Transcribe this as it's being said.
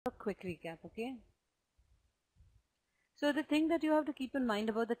quick recap, okay? So the thing that you have to keep in mind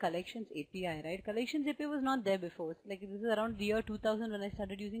about the collections API, right? Collections API was not there before. Like this is around the year 2000 when I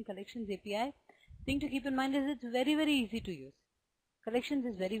started using collections API. Thing to keep in mind is it's very, very easy to use. Collections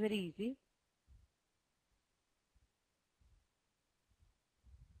is very, very easy.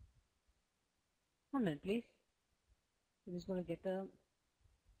 One minute, please. I'm just going to get a...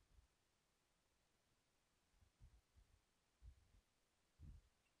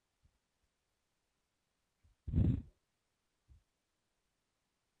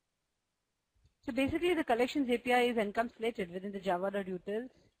 So basically the collections API is encapsulated within the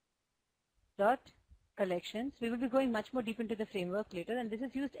java.utils.collections. We will be going much more deep into the framework later, and this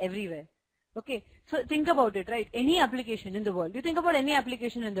is used everywhere. Okay, so think about it, right? Any application in the world, you think about any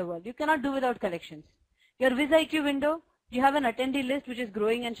application in the world, you cannot do without collections. Your VisIQ window, you have an attendee list which is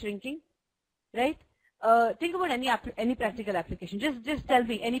growing and shrinking, right? Think about any practical application. Just tell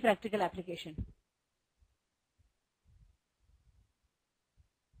me any practical application.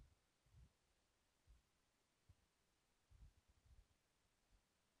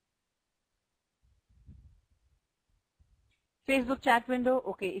 Facebook chat window,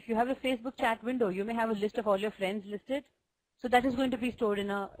 okay, if you have a Facebook chat window, you may have a list of all your friends listed. So that is going to be stored in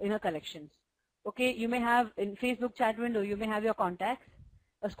a collections. Okay, you may have in Facebook chat window, you may have your contacts.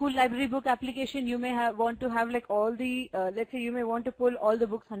 A school library book application, you may want to have like all the, let's say you may want to pull all the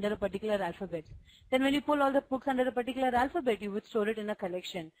books under a particular alphabet. Then when you pull all the books under a particular alphabet, you would store it in a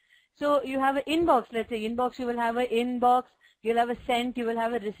collection. So you have an inbox, let's say inbox, you will have an inbox, you'll have a sent, you will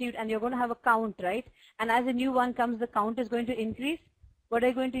have a received, and you're going to have a count, right? And as a new one comes, the count is going to increase. What are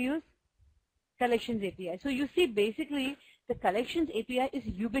you going to use? Collections API. So you see, basically, the collections API is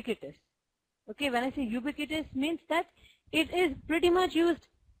ubiquitous. Okay, when I say ubiquitous, means that it is pretty much used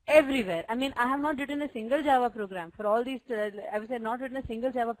everywhere. I mean, I have not written a single Java program for all these. I would say not written a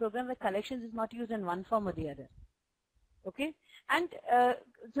single Java program where collections is not used in one form or the other. Okay, and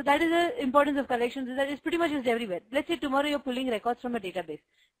so that is the importance of collections, is that it's pretty much used everywhere. Let's say tomorrow you're pulling records from a database.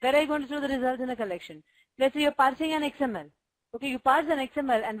 Where are you going to store the results in a collection? Let's say you're parsing an XML. Okay, you parse an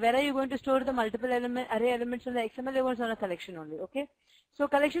XML, and where are you going to store the multiple array elements from the XML? You're going to store a collection only. Okay, so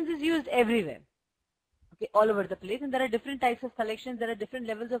collections is used everywhere. Okay, all over the place, and there are different types of collections. There are different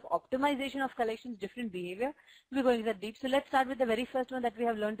levels of optimization of collections, different behavior. We're going that deep. So let's start with the very first one that we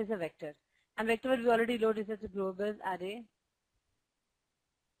have learned is a vector. And vector we already loaded as a global array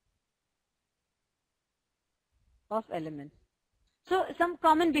of elements. So some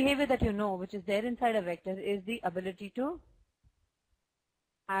common behavior that you know, which is there inside a vector, is the ability to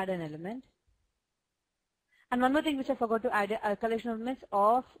add an element. And one more thing which I forgot to add, a collection of elements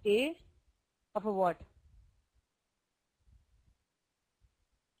of a what?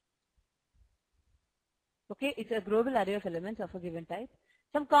 Okay, it's a global array of elements of a given type.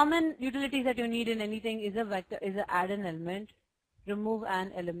 Some common utilities that you need in anything is a vector, is a add an element, remove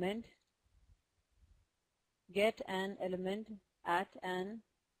an element, get an element at an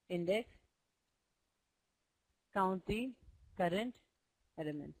index, count the current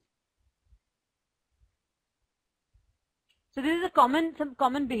elements. So this is some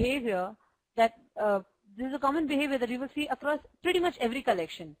common behavior that you will see across pretty much every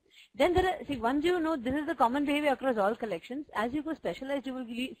collection. Then there are, see, once you know this is the common behavior across all collections, as you go specialized, you will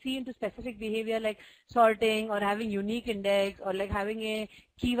see into specific behavior like sorting or having unique index or like having a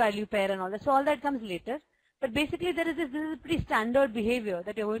key value pair and all that. So all that comes later. But basically this is a pretty standard behavior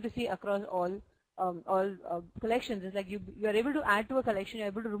that you're going to see across all collections. Is like you are able to add to a collection, you're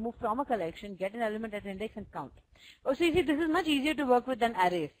able to remove from a collection, get an element at an index and count. Oh, so you see, this is much easier to work with than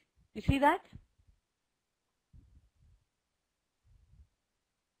arrays. You see that?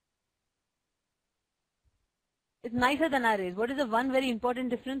 It's nicer than arrays. What is the one very important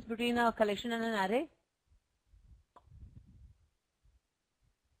difference between a collection and an array?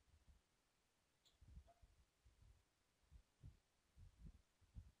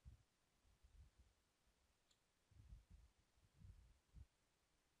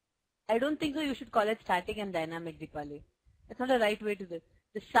 I don't think so you should call it static and dynamic, Deepali. That's not the right way to do it.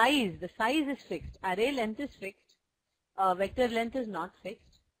 The size is fixed. Array length is fixed. Vector length is not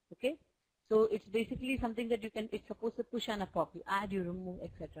fixed. Okay. So it's basically something that it's supposed to push and a pop. You add, you remove,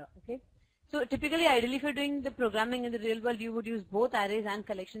 etc. Okay. So typically, ideally, if you're doing the programming in the real world, you would use both arrays and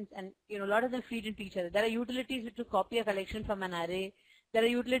collections, and a lot of them feed into each other. There are utilities to copy a collection from an array. There are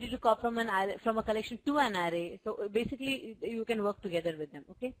utilities to copy from a collection to an array. So basically, you can work together with them.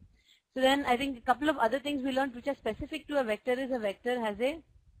 Okay. So then I think a couple of other things we learned which are specific to a vector is a vector has a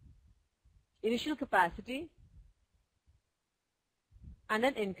initial capacity and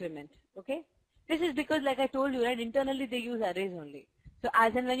an increment. Okay. This is because, like I told you, right, internally they use arrays only. So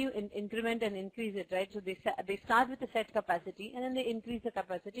as and when you increment and increase it, right? So they start with a set capacity and then they increase the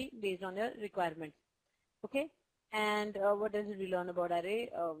capacity based on your requirements. Okay. And what else did we learn about array?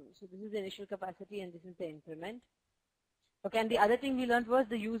 So this is the initial capacity and this is the increment. Okay. And the other thing we learned was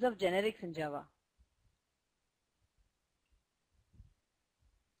the use of generics in Java.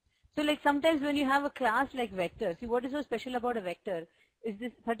 So like sometimes when you have a class like vector, see what is so special about a vector is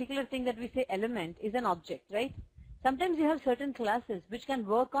this particular thing that we say element is an object, right? Sometimes you have certain classes which can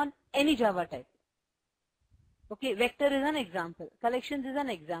work on any Java type. Okay, vector is an example. Collections is an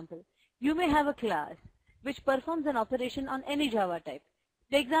example. You may have a class which performs an operation on any Java type.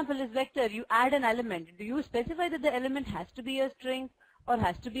 The example is vector. You add an element. Do you specify that the element has to be a string or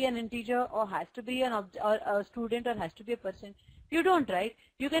has to be an integer or has to be an object or a student or has to be a person? You don't, right?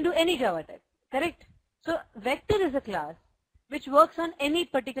 You can do any Java type, correct? So vector is a class which works on any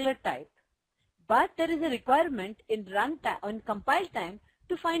particular type. But there is a requirement in runtime, on compile time,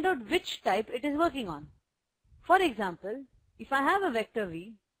 to find out which type it is working on. For example, if I have a vector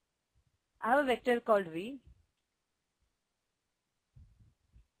v, I have a vector called v.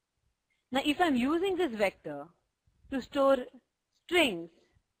 Now, if I'm using this vector to store strings,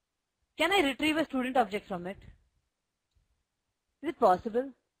 can I retrieve a student object from it? Is it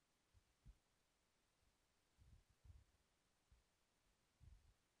possible?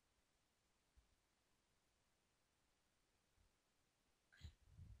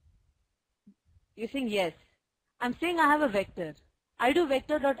 You're saying yes. I'm saying I have a vector. I do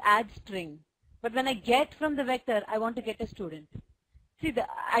vector.add string. But when I get from the vector, I want to get a student. See,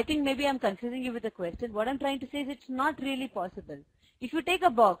 I think maybe I'm confusing you with the question. What I'm trying to say is it's not really possible. If you take a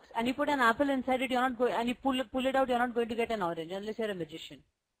box and you put an apple inside it, you're not going, and you pull it out, you're not going to get an orange unless you're a magician.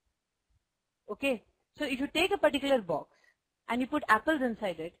 Okay? So if you take a particular box and you put apples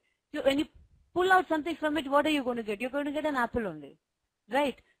inside it, when you pull out something from it, what are you going to get? You're going to get an apple only.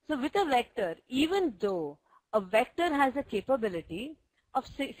 Right? So with a vector, even though a vector has a capability of,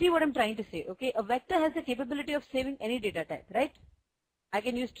 see what I'm trying to say, okay? A vector has the capability of saving any data type, right? I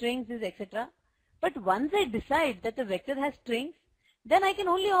can use strings, etc. But once I decide that the vector has strings, then I can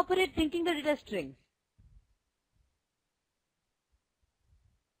only operate thinking that it has strings.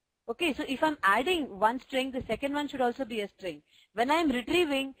 Okay, so if I'm adding one string, the second one should also be a string. When I'm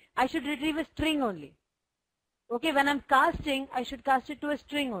retrieving, I should retrieve a string only. Okay, when I'm casting, I should cast it to a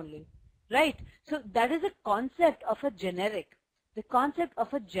string only, right? So that is the concept of a generic. The concept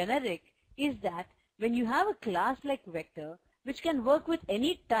of a generic is that when you have a class like vector, which can work with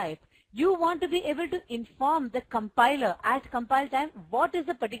any type, you want to be able to inform the compiler at compile time what is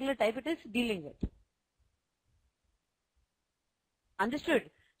the particular type it is dealing with. Understood?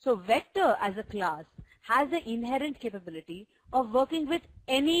 So vector as a class has the inherent capability of working with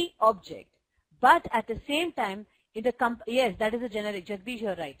any object. But at the same time, in the yes, that is a generic. Jagdish,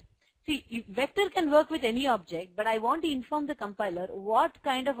 you're right. See, vector can work with any object, but I want to inform the compiler what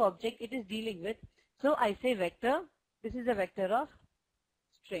kind of object it is dealing with. So I say vector. This is a vector of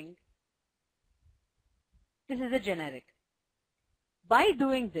string. This is a generic. By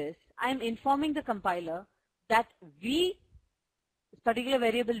doing this, I am informing the compiler that v, particular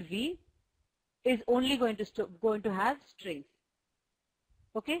variable v, is only going to have strings.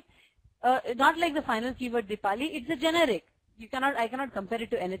 Okay. Not like the final keyword Dipali, it's a generic. I cannot compare it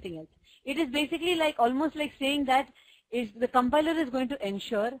to anything else. It is basically like almost like saying that the compiler is going to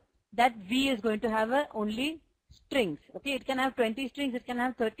ensure that V is going to have only strings. Okay, it can have 20 strings, it can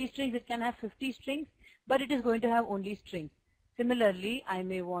have 30 strings, it can have 50 strings, but it is going to have only strings. Similarly, I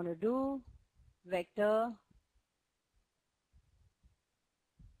may want to do vector.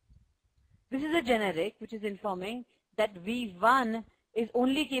 This is a generic which is informing that V1 is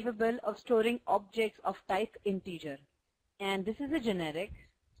only capable of storing objects of type integer. And this is a generic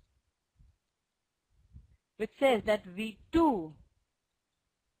which says that V2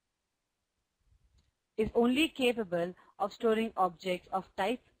 is only capable of storing objects of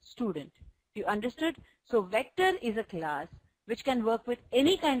type student. You understood? So vector is a class which can work with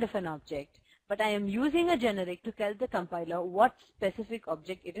any kind of an object, but I am using a generic to tell the compiler what specific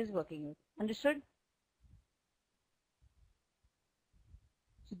object it is working with. Understood?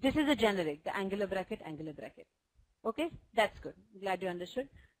 So this is a generic, the angular bracket, angular bracket. Okay, that's good. Glad you understood.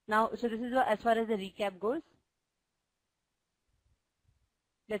 Now, so this is as far as the recap goes.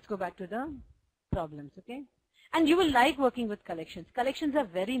 Let's go back to the problems, okay? And you will like working with collections. Collections are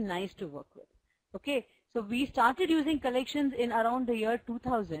very nice to work with, okay? So we started using collections in around the year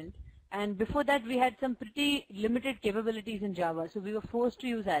 2000, and before that we had some pretty limited capabilities in Java, so we were forced to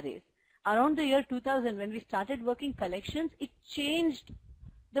use arrays. Around the year 2000, when we started working collections, it changed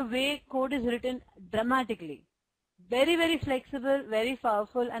the way code is written dramatically. Very, very flexible, very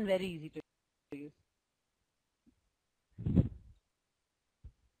powerful, and very easy to use.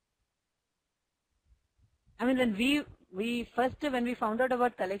 I mean, when we found out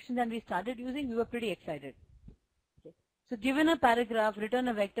about collections and we started using, we were pretty excited. Okay. So given a paragraph, return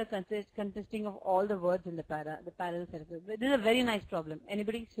a vector consisting of all the words in the parallel circle. This is a very nice problem.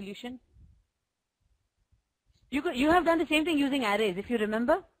 Anybody solution? You have done the same thing using arrays, if you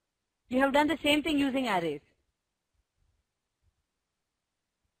remember. You have done the same thing using arrays.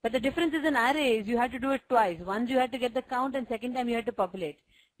 But the difference is in arrays, you had to do it twice. Once you had to get the count and second time you had to populate.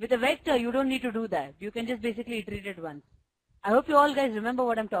 With a vector, you don't need to do that. You can just basically iterate it once. I hope you all guys remember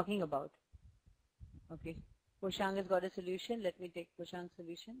what I'm talking about. Okay. Poshang has got a solution. Let me take Poshang's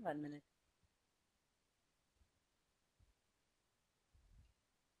solution. 1 minute.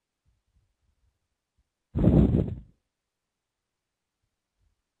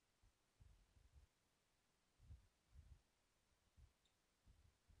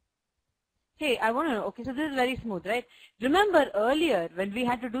 Hey, I want to know, okay, so this is very smooth, right? Remember earlier when we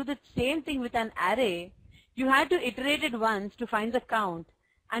had to do the same thing with an array, you had to iterate it once to find the count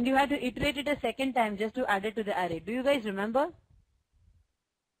and you had to iterate it a second time just to add it to the array. Do you guys remember?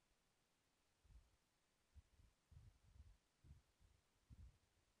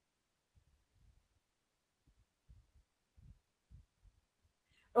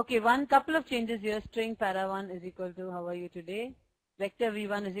 Okay, one couple of changes here. String para1 is equal to how are you today? Vector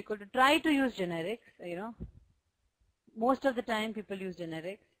v1 is equal to, try to use generics, you know. Most of the time people use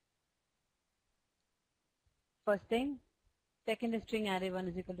generics. First thing. Second is string array1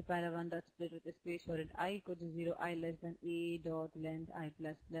 is equal to para1 dot split with a space for it I equal to 0, I less than a dot length I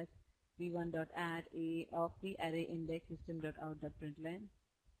plus plus v1 dot add a of the array index system dot out dot println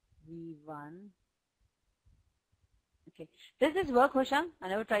v1. Okay. Does this work, Hosham? I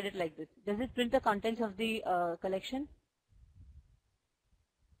never tried it like this. Does it print the contents of the collection?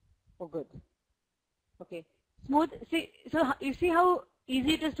 Oh, good. Okay. Smooth. See, so you see how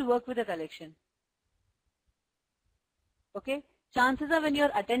easy it is to work with a collection. Okay. Chances are when your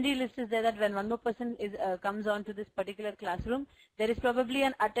attendee list is there that when one more person is comes on to this particular classroom, there is probably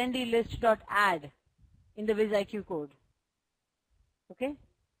an attendee list dot add in the WizIQ code. Okay.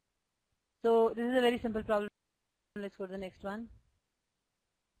 So this is a very simple problem. Let's go to the next one.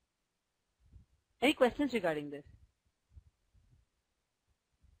 Any questions regarding this?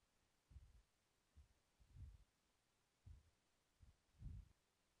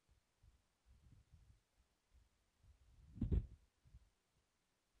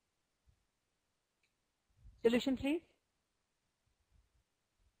 Solution, please.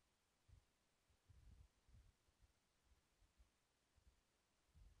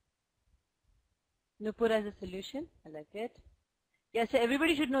 Nupur as a solution. I like it. Yes, so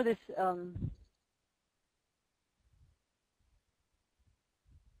everybody should know this.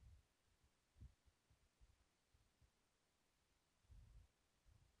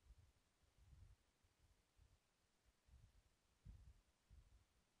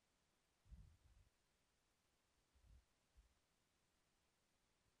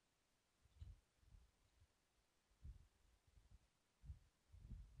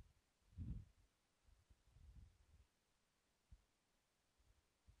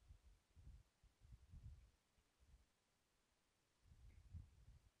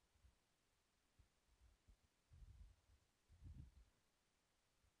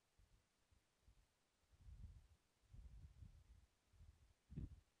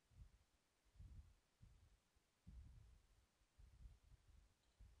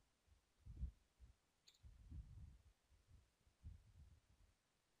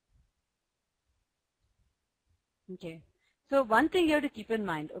 Okay. So one thing you have to keep in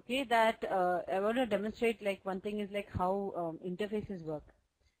mind, okay, that I want to demonstrate like one thing is like how interfaces work.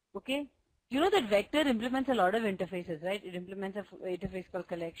 Okay. You know that vector implements a lot of interfaces, right? It implements an interface called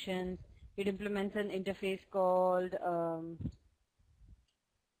collections. It implements an interface called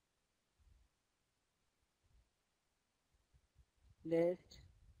list,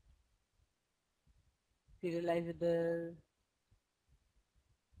 serializable,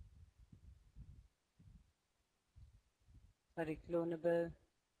 sorry, clonable,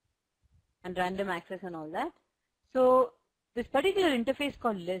 and random access and all that. So this particular interface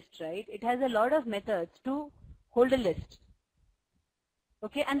called list, right? It has a lot of methods to hold a list.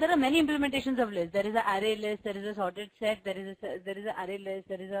 Okay, and there are many implementations of list. There is an array list, there is a sorted set, there is an array list,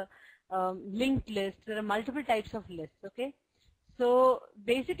 there is a linked list. There are multiple types of lists. Okay, so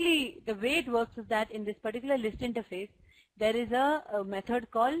basically the way it works is that in this particular list interface, there is a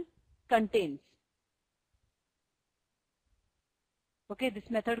method called contains. Okay, this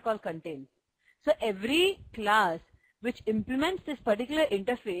method called contains. So every class which implements this particular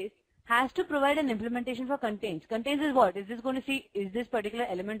interface has to provide an implementation for contains. Contains is what? Is this going to see, is this particular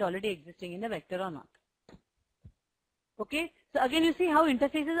element already existing in the vector or not? Okay, so again you see how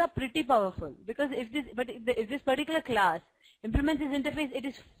interfaces are pretty powerful, because if this particular class implements this interface, it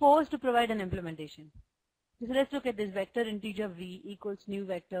is forced to provide an implementation. So let's look at this. Vector integer v equals new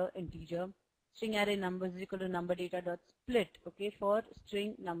vector integer string array numbers is equal to number data dot split. Okay, for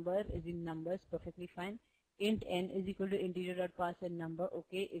string number is in numbers, perfectly fine. Int n is equal to integer dot pass n number.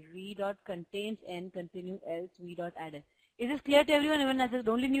 Okay, if v dot contains n, continue, else v dot add n. Is this clear to everyone? Even as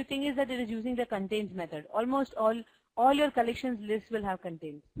the only new thing is that it is using the contains method. Almost all your collections lists will have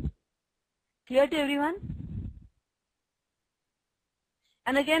contains. Clear to everyone?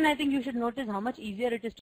 And again, I think you should notice how much easier it is to